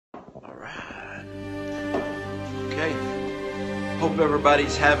Hope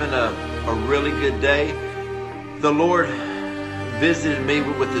everybody's having a really good day. The Lord visited me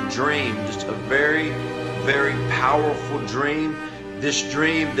with a dream, just a very, very powerful dream. This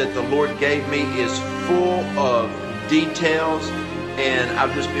dream that the Lord gave me is full of details, and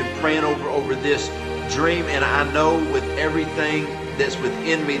I've just been praying over this dream, and I know with everything that's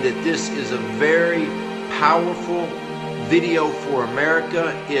within me that this is a very powerful video for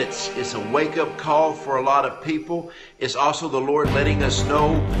America. It's a wake-up call for a lot of people. It's also the Lord letting us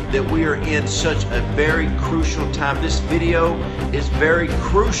know that we are in such a very crucial time. This video is very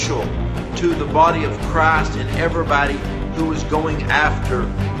crucial to the body of Christ and everybody who is going after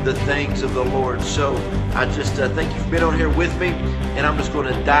the things of the Lord. So I just thank you for being on here with me, and I'm just going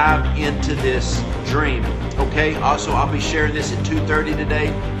to dive into this dream. Okay, also I'll be sharing this at 2:30 today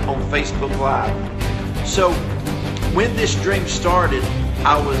on Facebook Live. So when this dream started,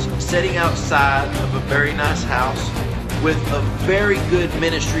 I was sitting outside of a very nice house with a very good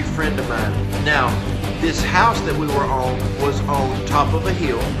ministry friend of mine. Now, this house that we were on was on top of a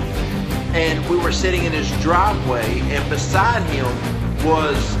hill, and we were sitting in his driveway, and beside him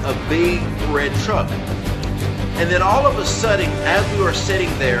was a big red truck. And then all of a sudden, as we were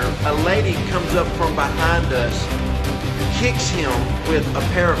sitting there, a lady comes up from behind us, kicks him with a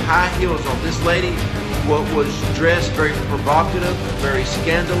pair of high heels on. This lady was dressed very provocative, very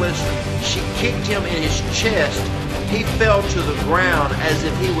scandalous. She kicked him in his chest. He fell to the ground as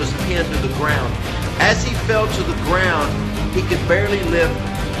if he was pinned to the ground. As he fell to the ground, he could barely lift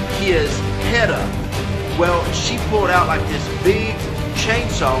his head up. Well, she pulled out like this big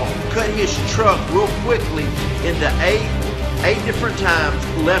chainsaw, cut his truck real quickly into eight different times,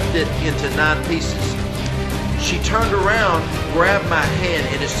 left it into 9 pieces. She turned around, grabbed my hand,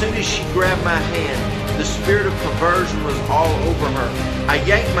 and as soon as she grabbed my hand, the spirit of perversion was all over her. I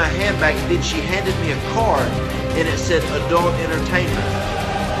yanked my hand back, and then she handed me a card, and it said adult entertainment.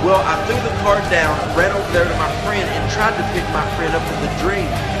 Well, I threw the card down, ran over there to my friend, and tried to pick my friend up in the dream.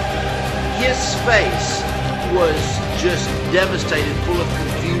 His face was just devastated, full of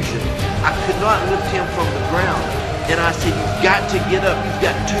confusion. I could not lift him from the ground. And I said, "You've got to get up. You've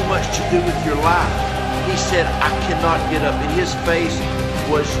got too much to do with your life." He said, "I cannot get up." And his face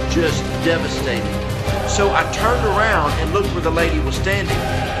was just devastated. So I turned around and looked where the lady was standing.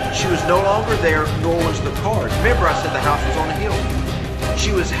 She was no longer there, nor was the card. Remember, I said the house was on a hill.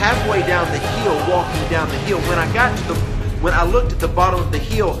 She was halfway down the hill, walking down the hill. When I looked at the bottom of the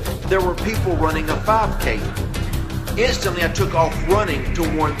hill, there were people running a 5K. Instantly, I took off running to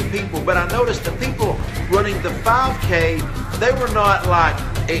warn the people, but I noticed the people running the 5K, they were not like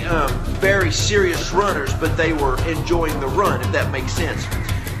very serious runners, but they were enjoying the run, if that makes sense.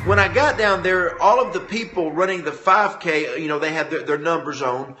 When I got down there, all of the people running the 5K, they had their numbers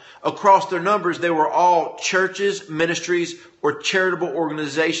on. Across their numbers, they were all churches, ministries, or charitable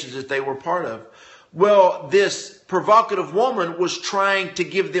organizations that they were part of. Well, this provocative woman was trying to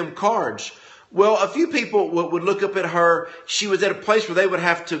give them cards. Well, a few people would look up at her. She was at a place where they would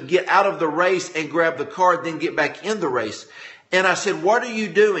have to get out of the race and grab the card, then get back in the race. And I said, "What are you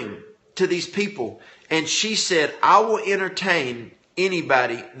doing to these people?" And she said, "I will entertain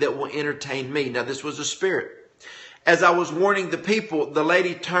anybody that will entertain me." Now, this was a spirit. As I was warning the people, the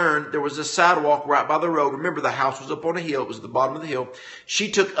lady turned. There was a sidewalk right by the road. Remember, the house was up on a hill. It was at the bottom of the hill. She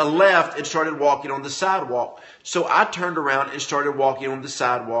took a left and started walking on the sidewalk. So I turned around and started walking on the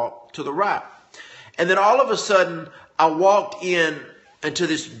sidewalk to the right. And then all of a sudden, I walked into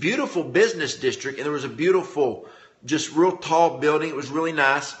this beautiful business district, and there was a beautiful, just real tall building. It was really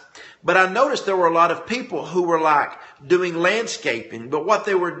nice. But I noticed there were a lot of people who were like doing landscaping. But what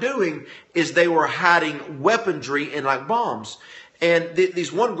they were doing is they were hiding weaponry and like bombs. And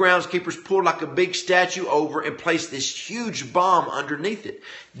these one groundskeepers pulled like a big statue over and placed this huge bomb underneath it.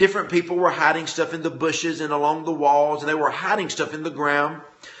 Different people were hiding stuff in the bushes and along the walls, and they were hiding stuff in the ground.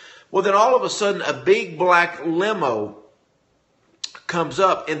 Well, then all of a sudden, a big black limo comes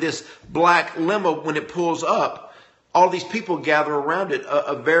up, and this black limo, when it pulls up, all these people gather around it.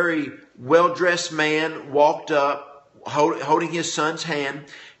 A very well-dressed man walked up, holding his son's hand.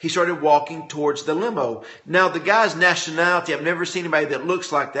 He started walking towards the limo. Now, the guy's nationality, I've never seen anybody that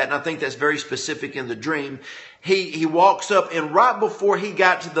looks like that, and I think that's very specific in the dream. He walks up, and right before he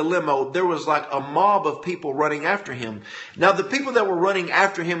got to the limo, there was like a mob of people running after him. Now, the people that were running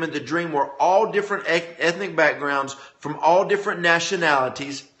after him in the dream were all different ethnic backgrounds, from all different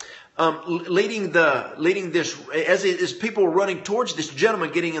nationalities. Leading this, as people were running towards this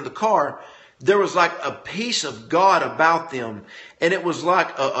gentleman getting in the car, there was like a peace of God about them. And it was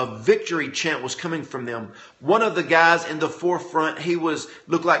like a victory chant was coming from them. One of the guys in the forefront,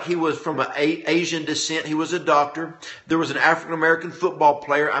 looked like he was from an Asian descent. He was a doctor. There was an African-American football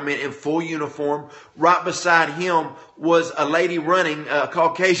player, in full uniform. Right beside him was a lady running, a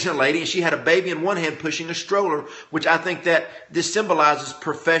Caucasian lady, and she had a baby in one hand pushing a stroller, which I think that this symbolizes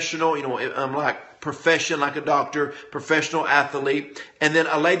professional, like profession, like a doctor, professional athlete. And then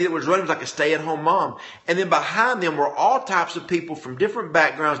a lady that was running was like a stay-at-home mom. And then behind them were all types of people from different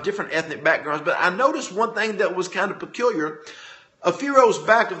backgrounds, different ethnic backgrounds. But I noticed one thing that was kind of peculiar. A few rows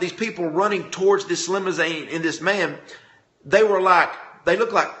back of these people running towards this limousine and this man, they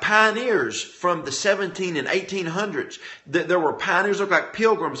looked like pioneers from the 17 and 1800s. There were pioneers, looked like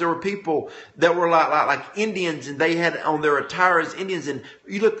pilgrims. There were people that were like Indians, and they had on their attire as Indians. And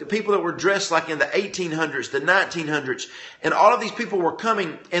you look at people that were dressed like in the 1800s, the 1900s. And all of these people were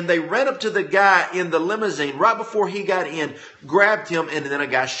coming, and they ran up to the guy in the limousine right before he got in, grabbed him, and then a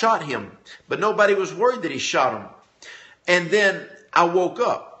guy shot him. But nobody was worried that he shot him. And then I woke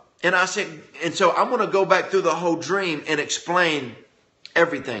up, and I said, and so I'm going to go back through the whole dream and explain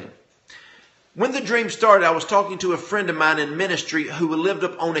everything. When the dream started, I was talking to a friend of mine in ministry who lived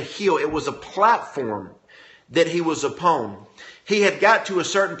up on a hill. It was a platform that he was upon. He had got to a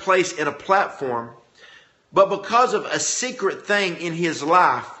certain place in a platform, but because of a secret thing in his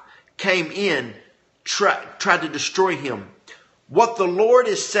life came in, tried to destroy him. What the Lord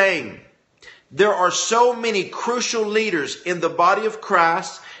is saying, there are so many crucial leaders in the body of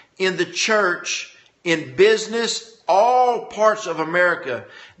Christ, in the church, in business, all parts of America,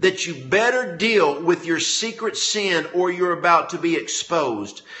 that you better deal with your secret sin or you're about to be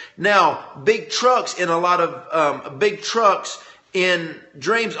exposed. Now, big trucks in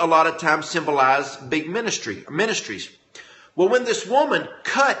dreams a lot of times symbolize big ministries. Well, when this woman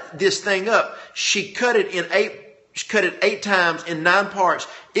cut this thing up, she cut it 8 times in 9 parts.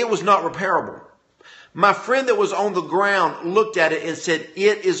 It was not repairable. My friend that was on the ground looked at it and said,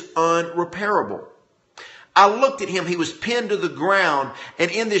 it is unrepairable. I looked at him. He was pinned to the ground, and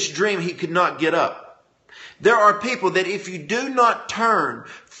in this dream, he could not get up. There are people that if you do not turn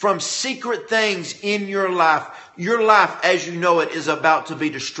from secret things in your life as you know it is about to be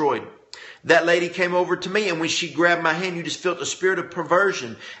destroyed. That lady came over to me, and when she grabbed my hand, you just felt a spirit of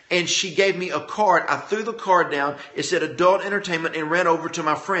perversion. And she gave me a card. I threw the card down. It said adult entertainment, and ran over to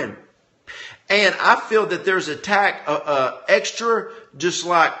my friend. And I feel that there's extra, just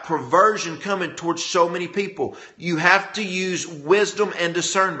like perversion coming towards so many people. You have to use wisdom and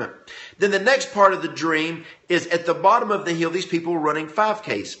discernment. Then the next part of the dream is at the bottom of the hill, these people were running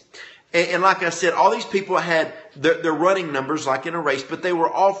 5Ks. And like I said, all these people had their running numbers like in a race, but they were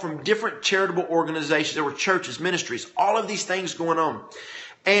all from different charitable organizations. There were churches, ministries, all of these things going on.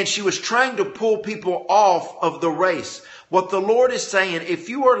 And she was trying to pull people off of the race. What the Lord is saying, if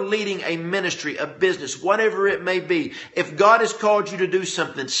you are leading a ministry, a business, whatever it may be, if God has called you to do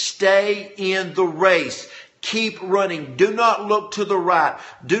something, stay in the race. Keep running. Do not look to the right.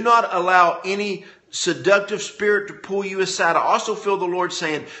 Do not allow any seductive spirit to pull you aside. I also feel the Lord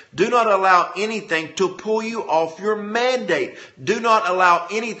saying, do not allow anything to pull you off your mandate. Do not allow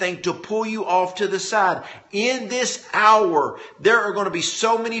anything to pull you off to the side. In this hour, there are going to be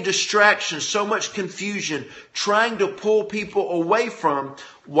so many distractions, so much confusion, trying to pull people away from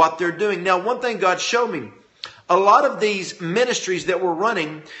what they're doing. Now, one thing God showed me, a lot of these ministries that were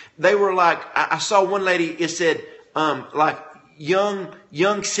running, they were like, I saw one lady, it said, like,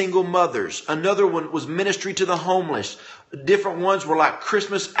 young single mothers. Another one was ministry to the homeless. Different ones were like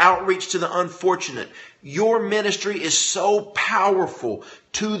Christmas outreach to the unfortunate. Your ministry is so powerful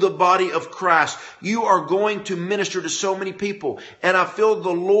to the body of Christ. You are going to minister to so many people. And I feel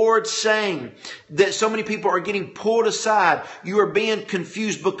the Lord saying that so many people are getting pulled aside. You are being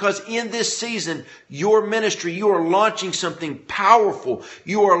confused because in this season, your ministry, you are launching something powerful.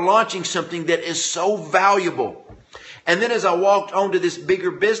 You are launching something that is so valuable. And then as I walked onto this bigger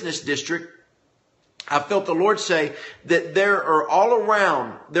business district, I felt the Lord say that there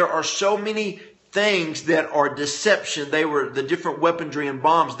are so many things that are deception. They were the different weaponry and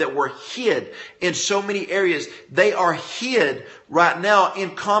bombs that were hid in so many areas. They are hid right now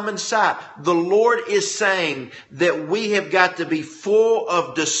in common sight. The Lord is saying that we have got to be full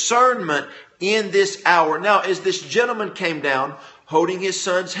of discernment in this hour. Now, as this gentleman came down, holding his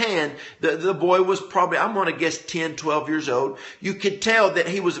son's hand, the boy was probably, I'm going to guess 10, 12 years old. You could tell that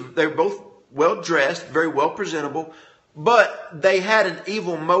they were both well dressed, very well presentable, but they had an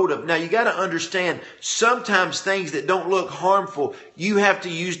evil motive. Now you got to understand, sometimes things that don't look harmful, you have to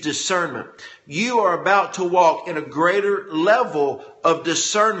use discernment. You are about to walk in a greater level of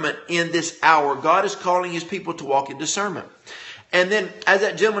discernment in this hour. God is calling his people to walk in discernment. And then as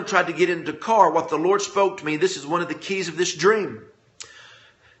that gentleman tried to get into the car, what the Lord spoke to me, this is one of the keys of this dream.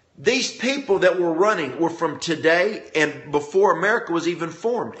 These people that were running were from today and before America was even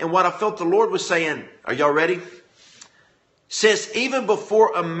formed. And what I felt the Lord was saying, are y'all ready? Says, even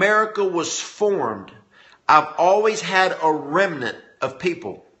before America was formed, I've always had a remnant of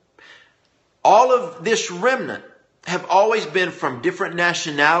people. All of this remnant have always been from different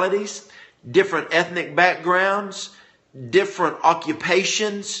nationalities, different ethnic backgrounds, different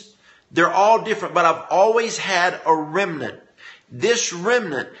occupations. They're all different, but I've always had a remnant. This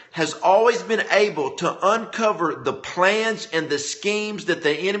remnant has always been able to uncover the plans and the schemes that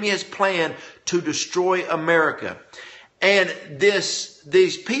the enemy has planned to destroy America. And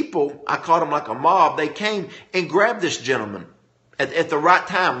these people, I called them like a mob, they came and grabbed this gentleman at the right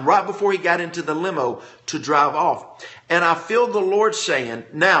time, right before he got into the limo to drive off. And I feel the Lord saying,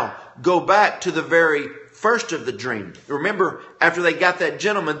 now go back to the very first of the dream. Remember, after they got that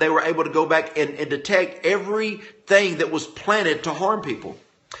gentleman, they were able to go back and detect everything that was planted to harm people.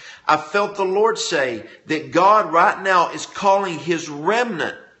 I felt the Lord say that God right now is calling his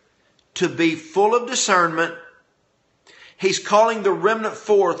remnant to be full of discernment. He's calling the remnant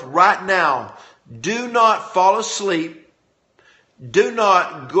forth right now. Do not fall asleep. Do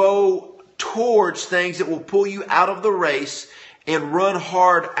not go towards things that will pull you out of the race, and run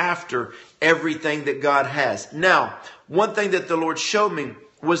hard after everything that God has. Now, one thing that the Lord showed me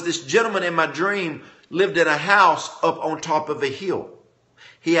was this gentleman in my dream lived in a house up on top of a hill.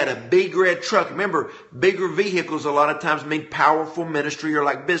 He had a big red truck. Remember, bigger vehicles a lot of times mean powerful ministry or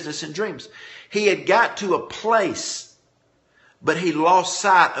like business and dreams. He had got to a place, but he lost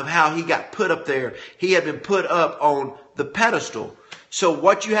sight of how he got put up there. He had been put up on the pedestal. So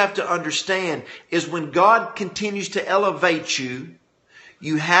what you have to understand is when God continues to elevate you,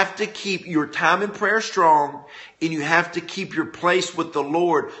 you have to keep your time in prayer strong, and you have to keep your place with the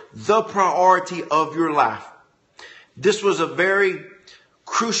Lord the priority of your life. This was a very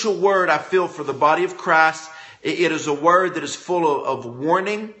crucial word, I feel, for the body of Christ. It is a word that is full of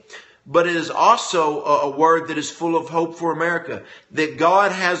warning, but it is also a word that is full of hope for America. That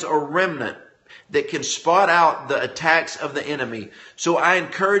God has a remnant that can spot out the attacks of the enemy. So I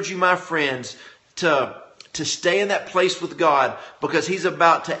encourage you, my friends, to stay in that place with God, because he's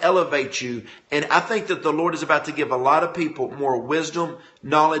about to elevate you. And I think that the Lord is about to give a lot of people more wisdom,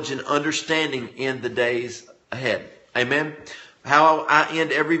 knowledge, and understanding in the days ahead. Amen. How I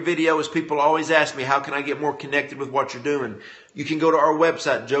end every video is people always ask me, how can I get more connected with what you're doing? You can go to our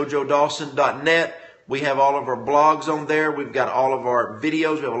website, jojodawson.net. We have all of our blogs on there. We've got all of our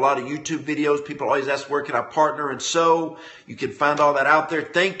videos. We have a lot of YouTube videos. People always ask, where can I partner and sow? You can find all that out there.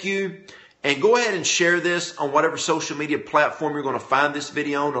 Thank you. And go ahead and share this on whatever social media platform you're going to find this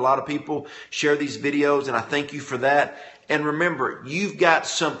video on. A lot of people share these videos, and I thank you for that. And remember, you've got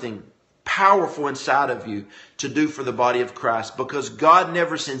something powerful inside of you to do for the body of Christ, because God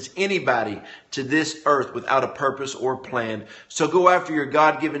never sends anybody to this earth without a purpose or plan. So go after your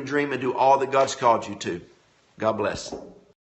God-given dream and do all that God's called you to. God bless.